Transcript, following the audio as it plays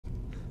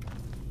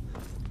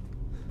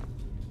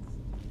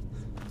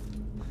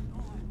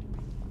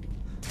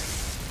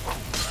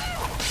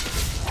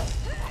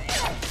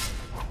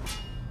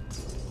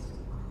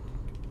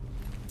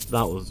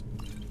That was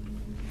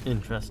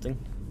interesting.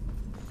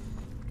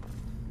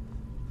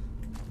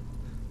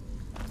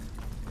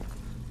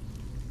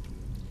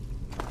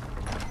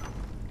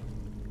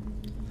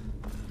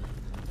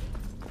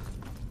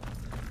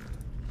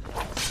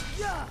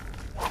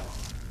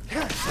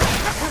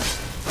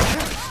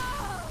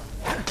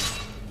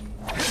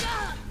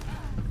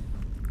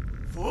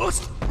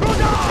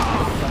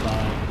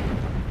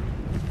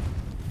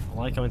 I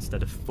like how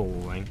instead of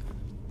falling,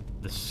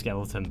 the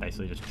skeleton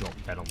basically just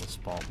dropped dead on the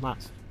spot.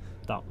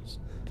 That was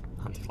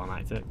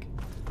anticlimactic.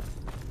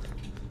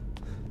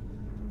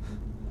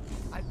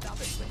 I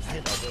love it when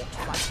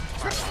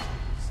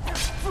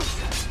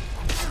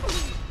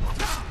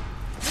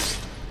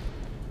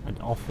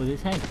and off with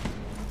his head.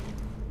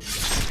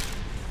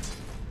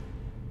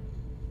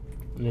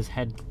 And his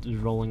head is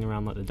rolling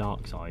around like the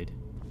dark side.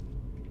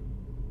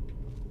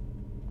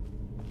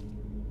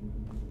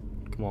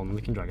 Come on,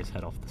 we can drag his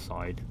head off the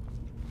side.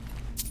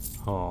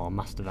 Oh,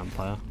 Master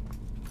Vampire.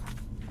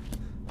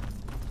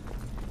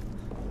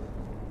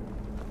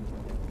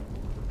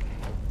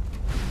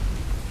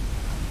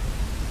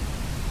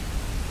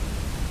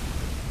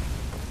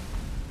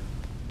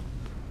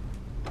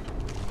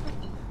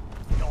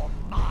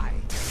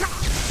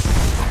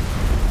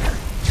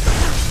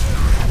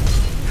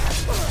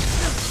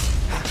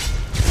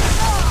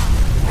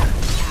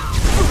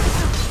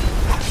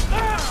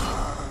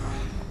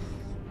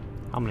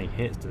 How many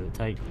hits does it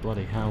take?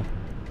 Bloody hell.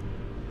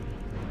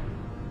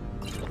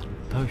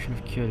 Potion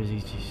of cure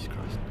disease, Jesus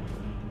Christ.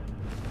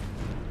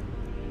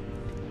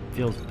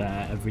 Feels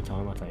better every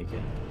time I take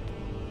it.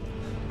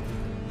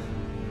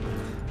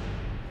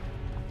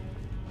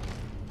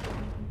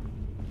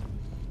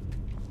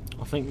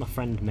 I think my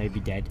friend may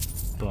be dead,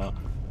 but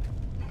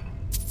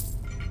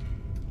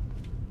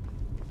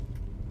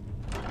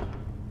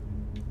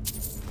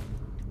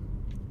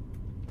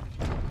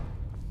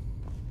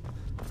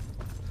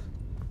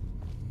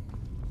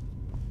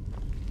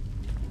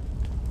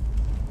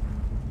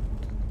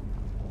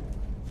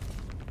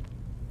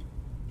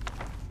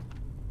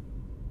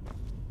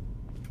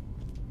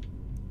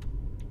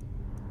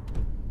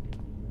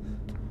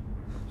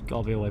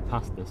gotta be a way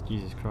past this,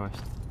 Jesus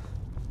Christ.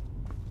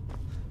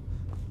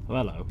 Oh,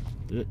 hello.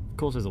 Of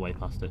course there's a way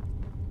past it.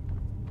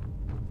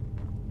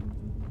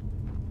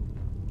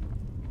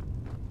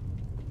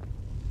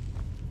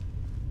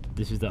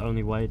 This is the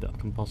only way that I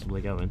can possibly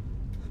go in.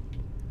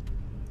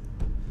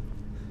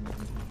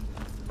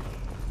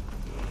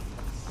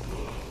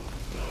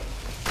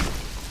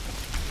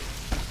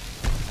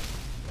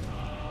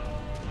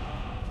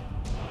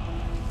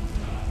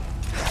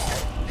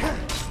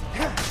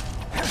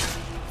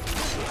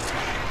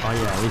 Oh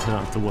yeah, at least I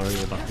don't have to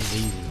worry about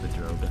diseases with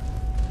Droga.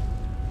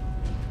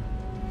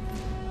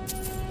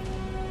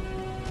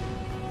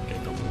 Okay,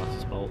 got the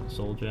last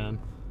soul gem.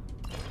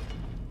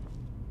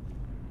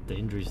 The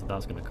injuries that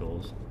that's going to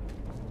cause.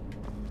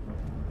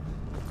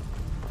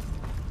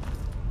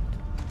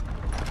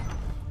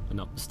 And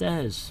up the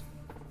stairs.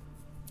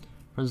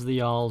 Friends of the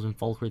Jarls and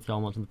Falkreath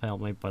Jarl in the payout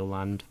made by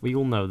land. We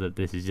all know that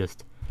this is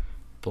just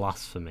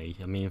blasphemy.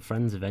 I mean,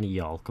 friends of any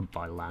Jarl could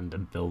buy land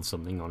and build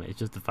something on it. It's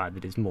just the fact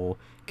that it's more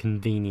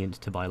convenient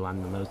to buy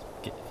land than those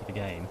for the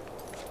game.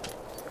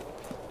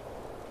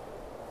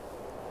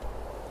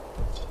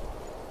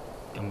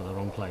 I'm at the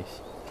wrong place.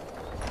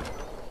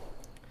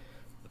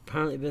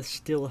 Apparently there's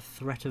still a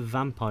threat of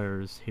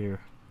vampires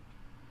here.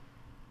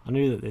 I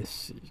knew that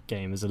this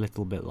game is a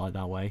little bit like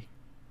that way.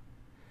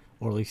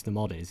 Or at least the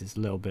mod is. It's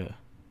a little bit...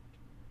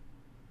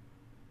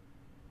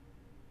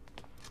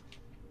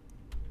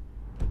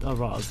 Oh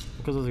right,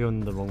 because I was going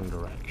in the wrong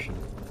direction.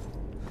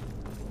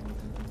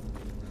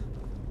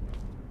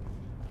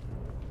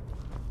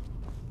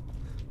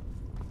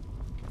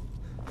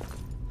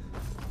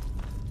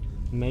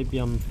 Maybe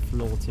I'm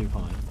floor too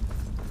high.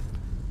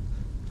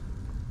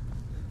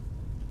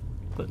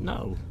 But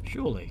no,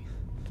 surely.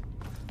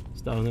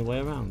 It's the only way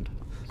around.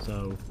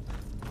 So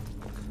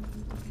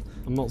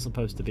I'm not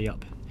supposed to be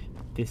up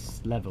this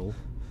level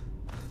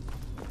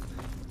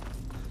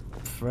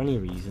for any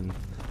reason.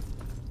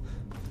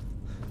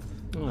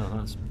 Oh,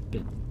 that's a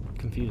bit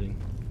confusing.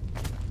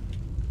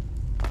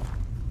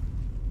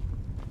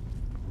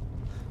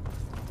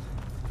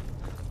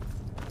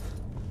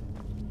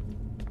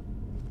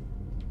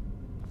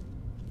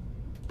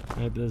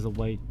 Maybe there's a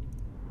way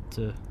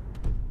to...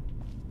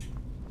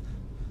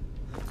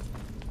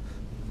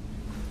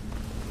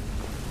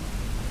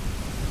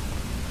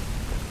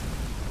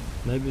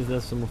 Maybe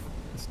there's some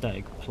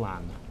aesthetic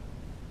plan.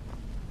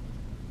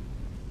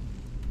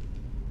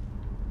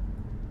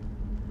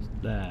 It's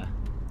there.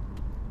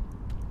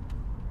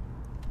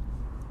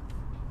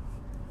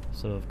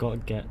 So I've got to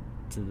get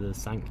to the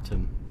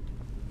sanctum.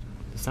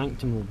 The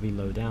sanctum will be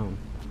low down.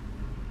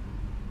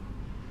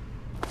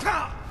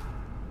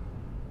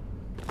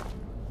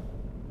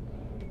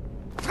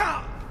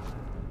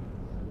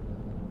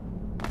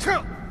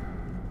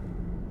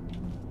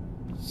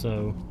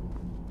 So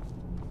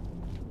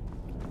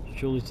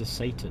surely to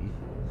Satan.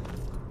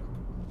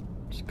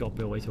 Just got to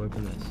be a way to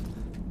open this.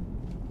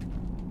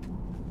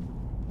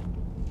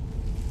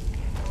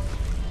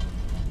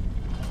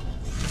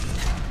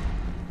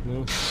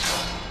 No.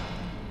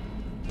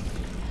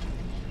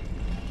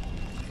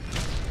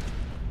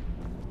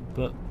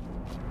 But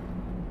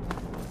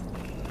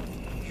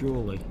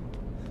surely,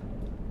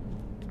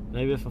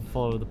 maybe if I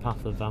follow the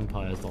path of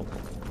vampires, I'll.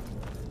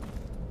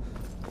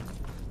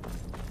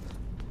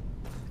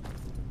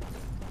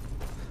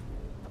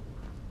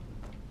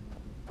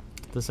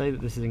 To say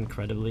that this is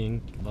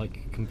incredibly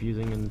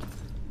confusing and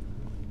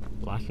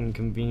lacking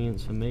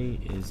convenience for me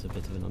is a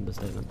bit of an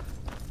understatement.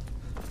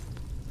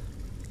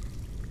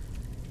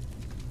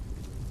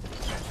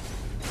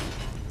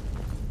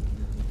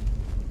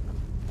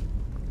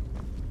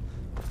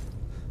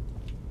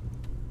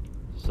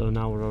 So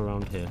now we're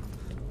around here.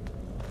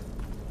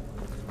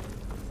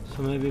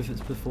 So maybe if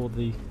it's before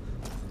the...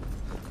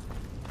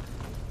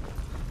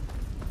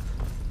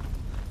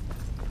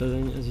 But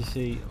then as you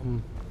see,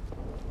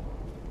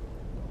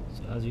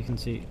 so as you can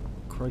see,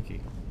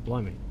 crikey,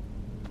 blimey.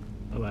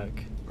 Oh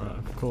heck, right,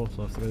 of course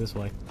I'll have to go this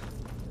way.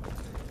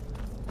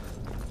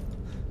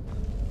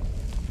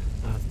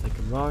 I have to take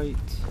a right.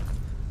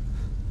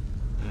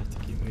 I have to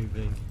keep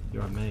moving.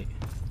 You're right, mate.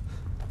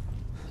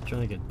 Just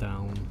trying to get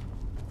down.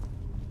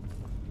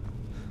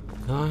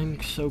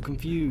 I'm so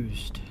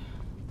confused.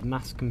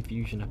 Mass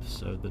confusion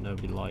episode that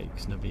nobody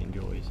likes, nobody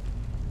enjoys.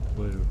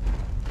 Woo.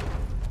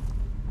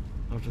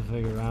 I have to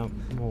figure out.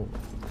 Oh,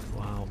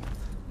 wow.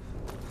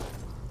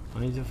 I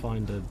need to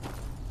find a.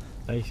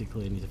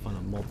 Basically, I need to find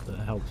a mod that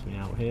helps me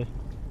out here.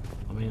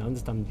 I mean, I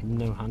understand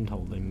no hand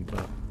holding,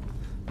 but.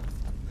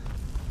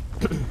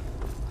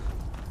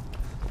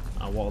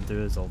 What I'll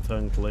do is I'll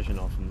turn collision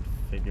off and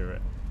figure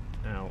it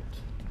out.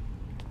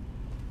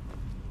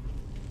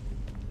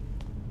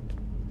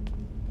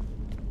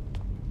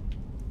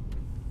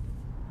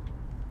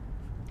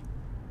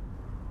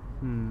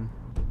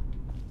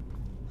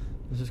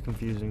 This is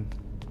confusing.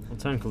 I'll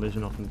turn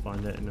collision off and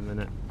find it in a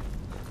minute.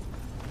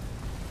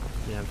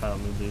 Yeah, in fact,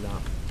 I'm going to do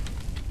that.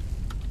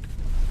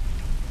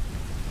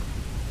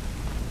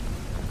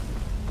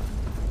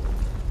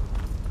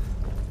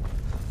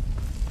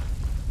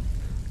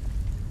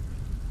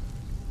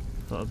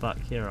 So we're back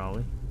here, are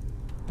we?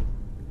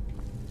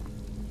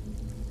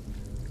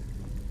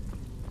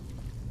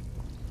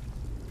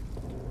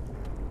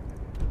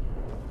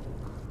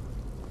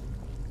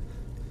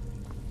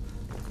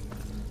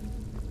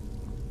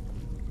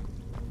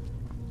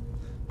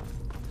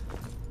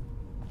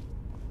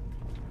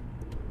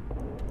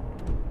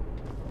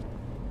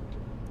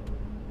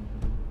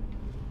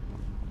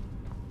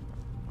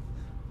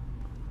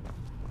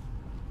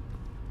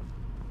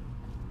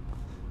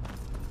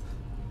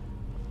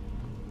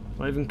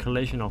 Not even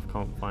collision off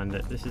can't find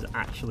it. This is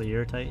actually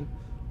irritating.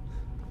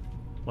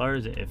 Where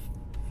is it if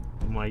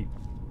my...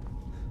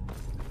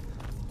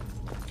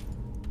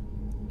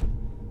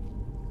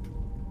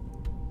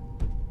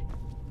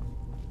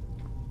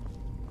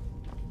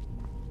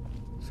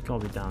 It's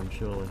gotta be down,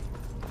 surely.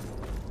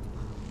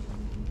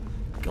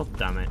 God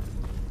damn it.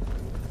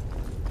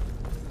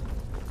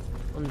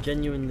 I'm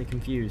genuinely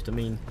confused. I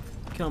mean,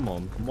 come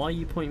on. Why are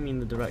you pointing me in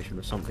the direction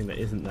of something that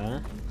isn't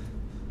there?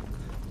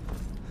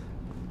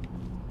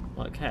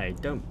 Like, hey,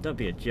 don't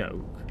be a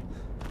joke.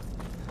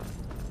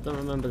 Don't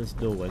remember this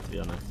doorway, to be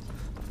honest.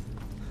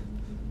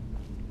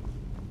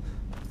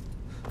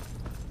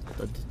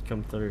 That did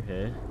come through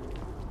here.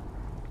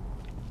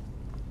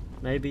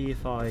 Maybe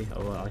if I...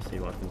 Oh, well, I see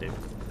what I can do.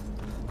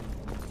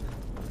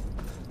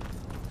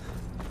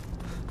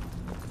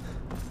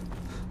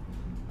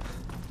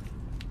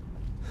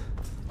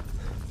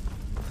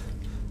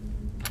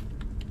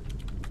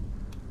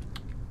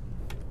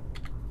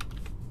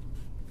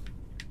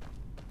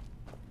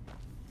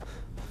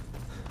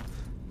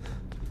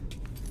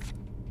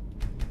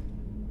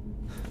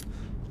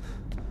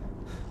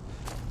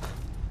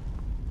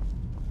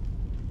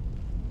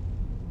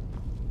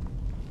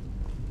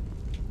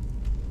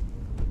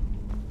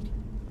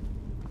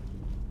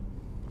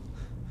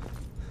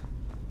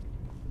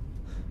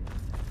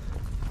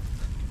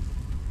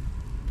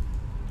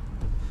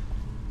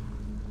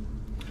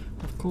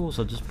 Of course,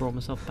 I just brought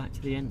myself back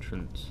to the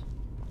entrance.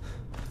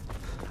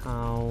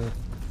 How?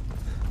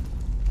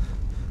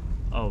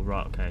 Oh,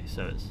 right, okay,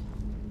 so it's...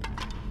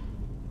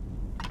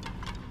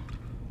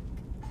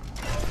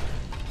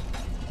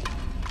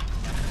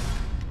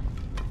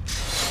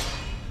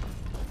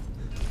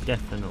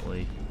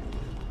 Definitely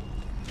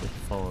just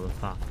follow the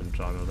path and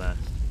try my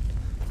best.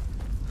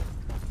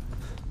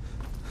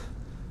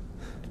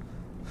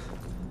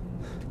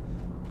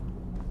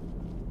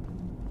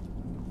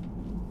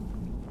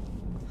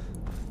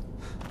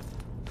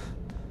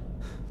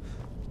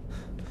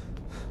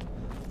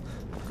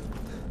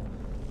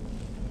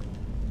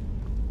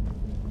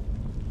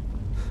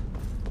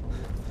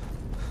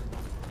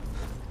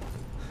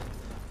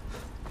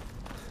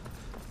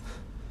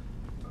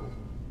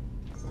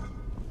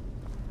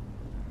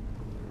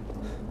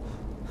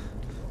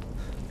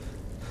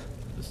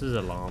 This is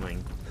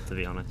alarming, to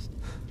be honest.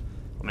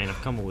 I mean,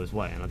 I've come all this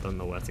way and I don't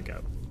know where to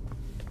go.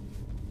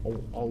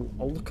 I'll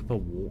look up a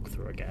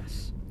walkthrough, I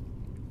guess.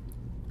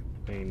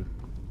 I mean,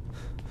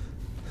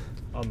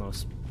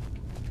 almost.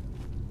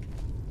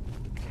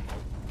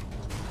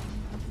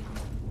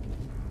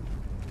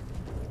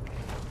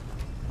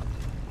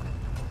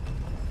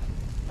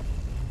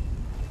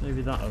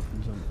 Maybe that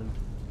opens something.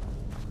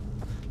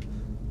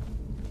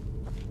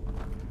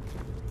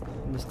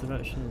 In this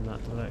direction, in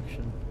that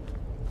direction.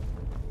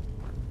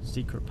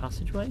 Secret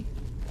passageway?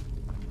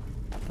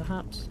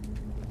 Perhaps?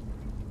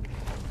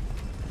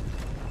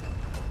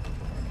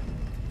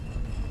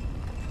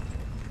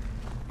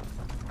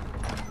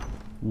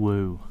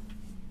 Woo.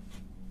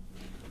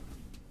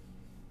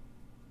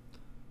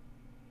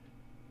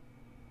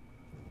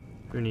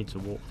 We need to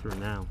walk through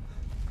now.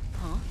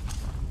 Huh?